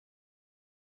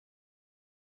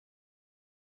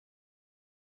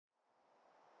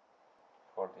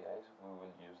we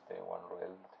will use the one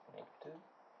rail to connect to,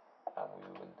 and we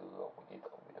will do what we did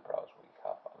with the browse. We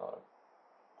have another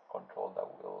control that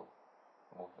will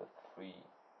move the three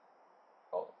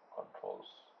controls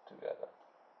together,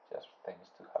 just thanks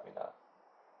to having a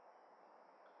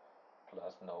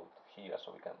plus node here,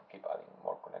 so we can keep adding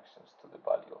more connections to the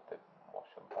value of the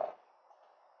motion path.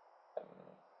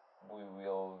 We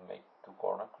will make two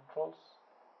corner controls,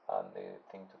 and the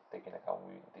thing to take into account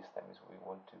this time is we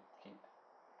want to keep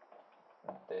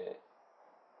the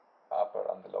upper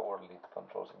and the lower lid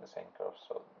controls in the same curve,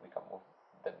 so we can move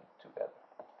them together.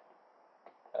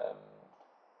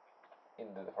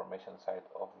 In the deformation side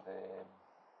of the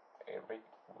rig,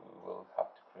 we will have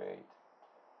to create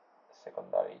a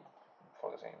secondary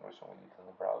for the same reason we did on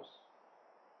the browse.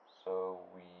 So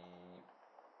we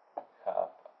have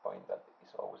a point that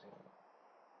is always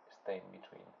staying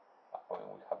between a point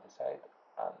we have the side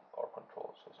and our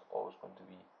control, so it's always going to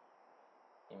be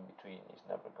in between, it's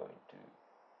never going to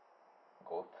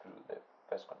go through the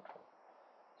first control.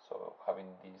 So having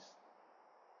this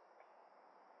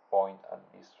point and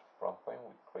this front point,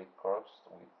 we create curves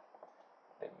with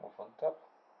the move on top,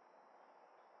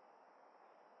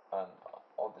 and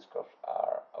all these curves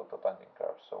are auto-tangent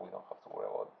curves, so we don't have to worry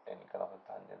about any kind of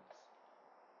tangents.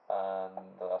 And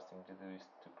the last thing to do is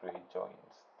to create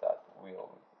joints that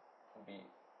will be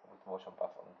with motion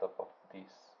path on top of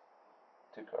these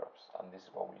two curves, and this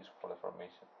is what we use for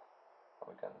deformation.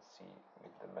 We can see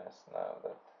with the mesh now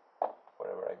that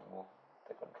wherever I move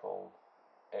the control,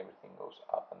 everything goes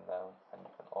up and down, and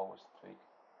you can always tweak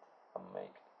and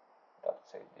make that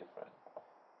shape different.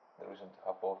 The reason to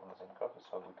have both on the same curve is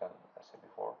so we can, as I said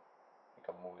before, we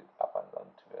can move it up and down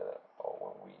together, or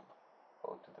when we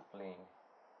go to the bling,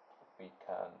 we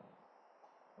can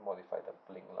modify the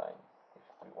bling line if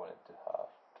we wanted to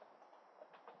have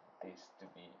this to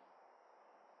be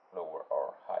lower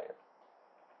or higher.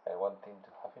 One thing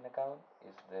to have in account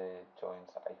is the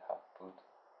joints I have put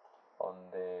on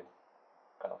the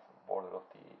kind of border of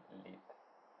the lid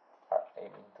are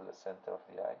aiming to the center of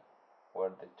the eye, where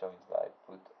the joints that I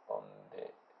put on the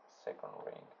second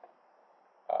ring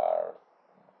are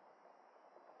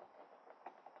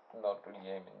not really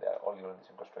aiming, they are only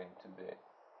orientation constrained to the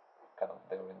kind of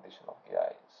the orientation of the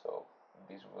eye. So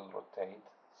this will rotate,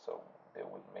 so they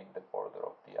will make the border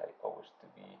of the eye always to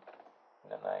be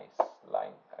in a nice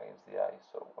line against the eye,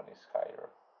 so when it's higher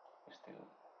it still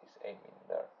is aiming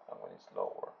there, and when it's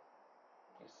lower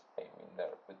is aiming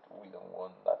there. But we don't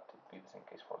want that to be the same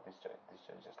case for this joint. This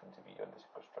joint just needs to be orientation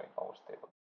constrained, always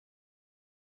stable.